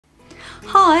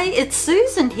Hi, it's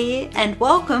Susan here and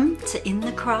welcome to In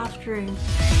the Craft Room.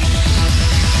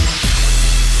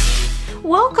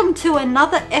 Welcome to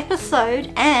another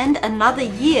episode and another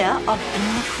year of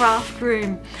In the Craft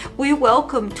Room. We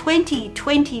welcome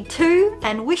 2022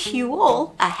 and wish you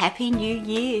all a happy new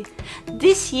year.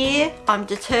 This year I'm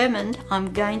determined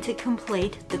I'm going to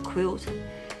complete the quilt.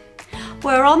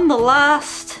 We're on the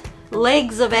last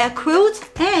legs of our quilt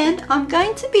and I'm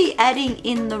going to be adding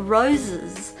in the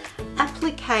roses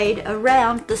appliqued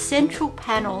around the central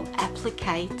panel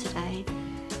applique today.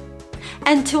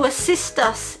 And to assist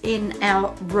us in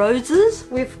our roses,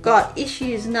 we've got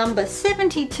issues number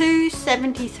 72,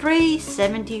 73,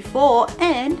 74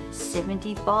 and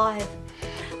 75.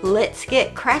 Let's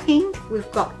get cracking,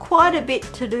 we've got quite a bit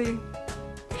to do.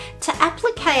 To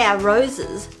applique our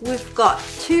roses, we've got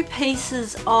 2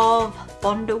 pieces of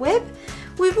Bonder web.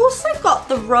 We've also got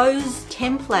the rose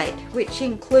template, which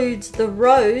includes the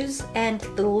rose and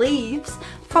the leaves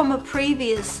from a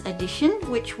previous edition,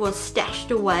 which was stashed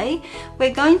away.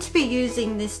 We're going to be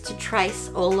using this to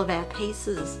trace all of our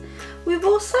pieces. We've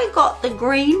also got the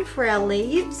green for our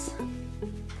leaves,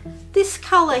 this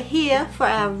colour here for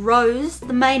our rose,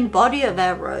 the main body of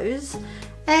our rose,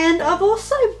 and I've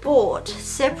also bought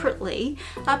separately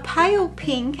a pale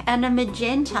pink and a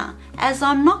magenta. As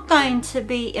I'm not going to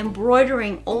be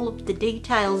embroidering all of the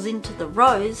details into the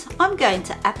rose, I'm going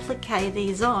to applique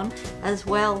these on as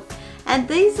well. And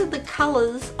these are the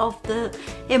colours of the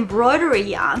embroidery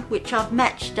yarn, which I've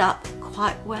matched up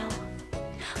quite well.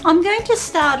 I'm going to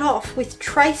start off with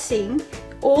tracing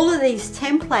all of these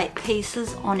template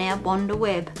pieces on our Bonder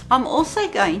web. I'm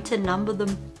also going to number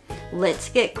them. Let's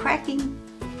get cracking.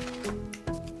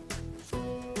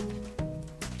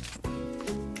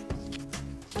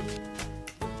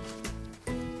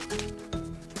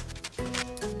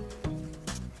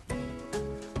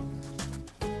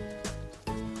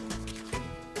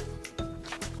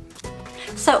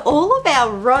 So all of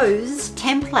our rose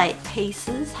template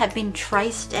pieces have been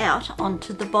traced out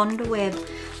onto the Bonder web.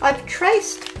 I've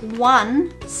traced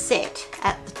one set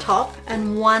at the top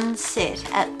and one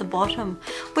set at the bottom.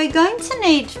 We're going to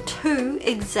need 2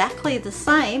 exactly the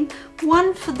same,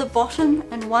 one for the bottom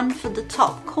and one for the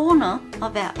top corner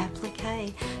of our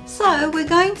applique. So we're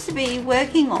going to be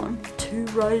working on 2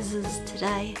 roses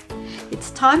today. It's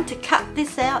time to cut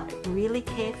this out really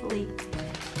carefully.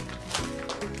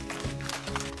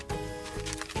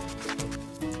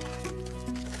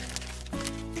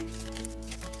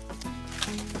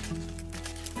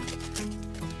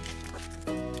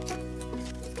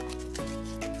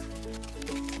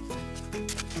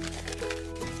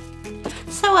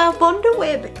 So our Bonder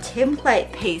web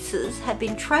template pieces have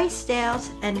been traced out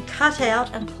and cut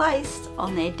out and placed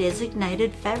on their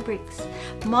designated fabrics.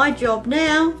 My job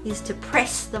now is to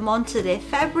press them onto their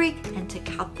fabric and to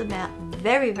cut them out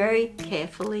very, very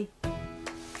carefully.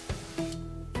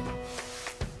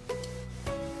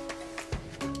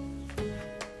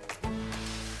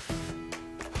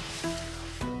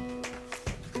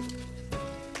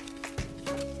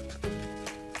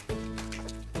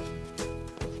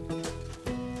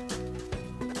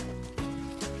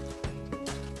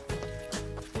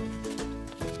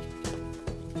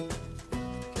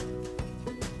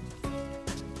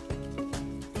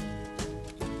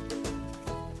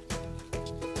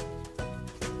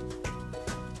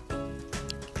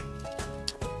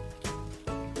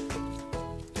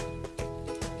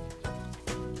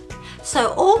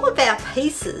 So all of our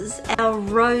pieces, our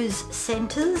rose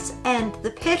centres and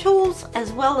the petals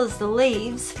as well as the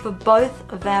leaves for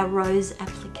both of our rose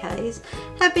appliques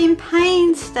have been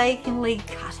painstakingly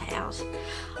cut out.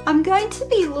 I'm going to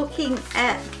be looking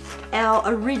at our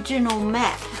original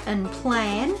map and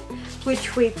plan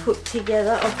which we put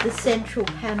together of the central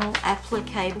panel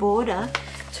applique border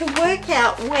to work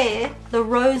out where the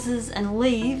roses and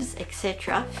leaves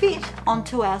etc. fit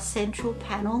onto our central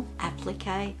panel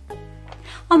applique.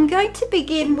 I'm going to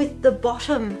begin with the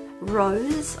bottom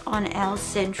rose on our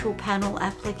central panel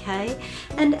applique,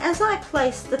 and as I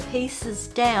place the pieces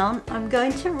down I'm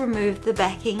going to remove the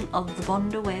backing of the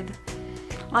Bonder web.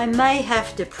 I may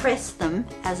have to press them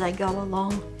as I go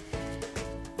along.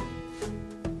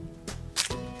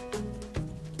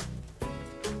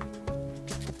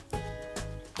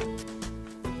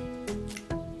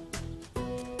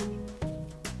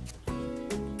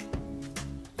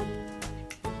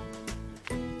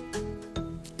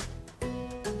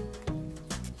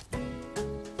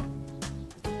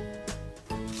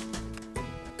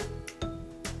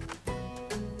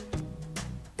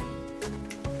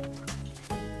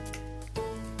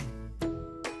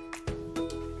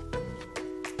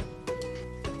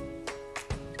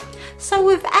 So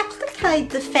we've appliqued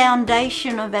the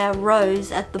foundation of our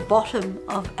rose at the bottom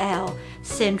of our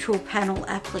central panel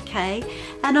applique,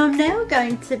 and I'm now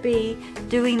going to be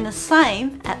doing the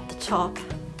same at the top.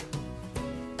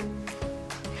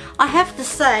 I have to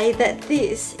say that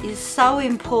this is so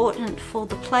important for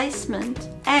the placement,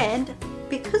 and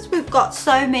because we've got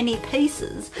so many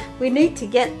pieces, we need to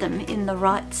get them in the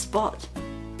right spot.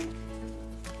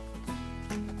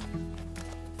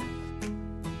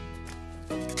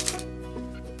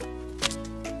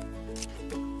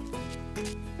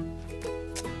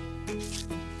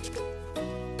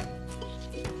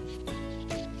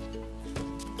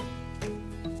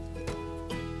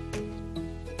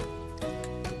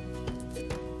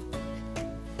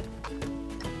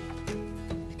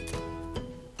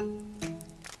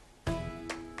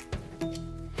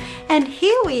 And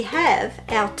here we have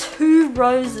our two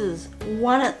roses,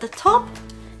 one at the top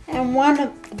and one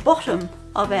at the bottom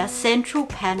of our central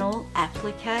panel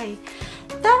applique.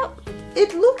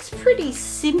 It looks pretty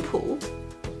simple,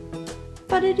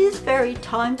 but it is very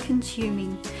time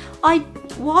consuming. I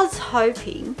was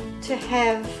hoping to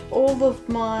have all of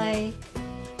my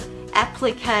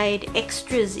appliqued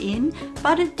extras in,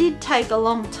 but it did take a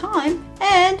long time,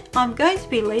 and I'm going to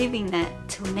be leaving that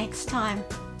till next time.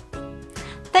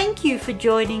 Thank you for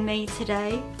joining me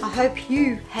today. I hope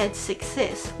you had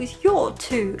success with your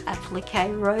two applique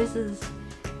roses.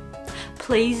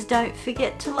 Please don't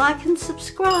forget to like and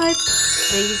subscribe.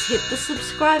 Please hit the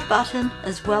subscribe button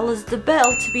as well as the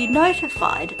bell to be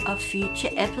notified of future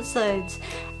episodes.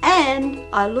 And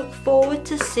I look forward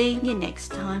to seeing you next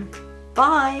time.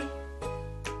 Bye.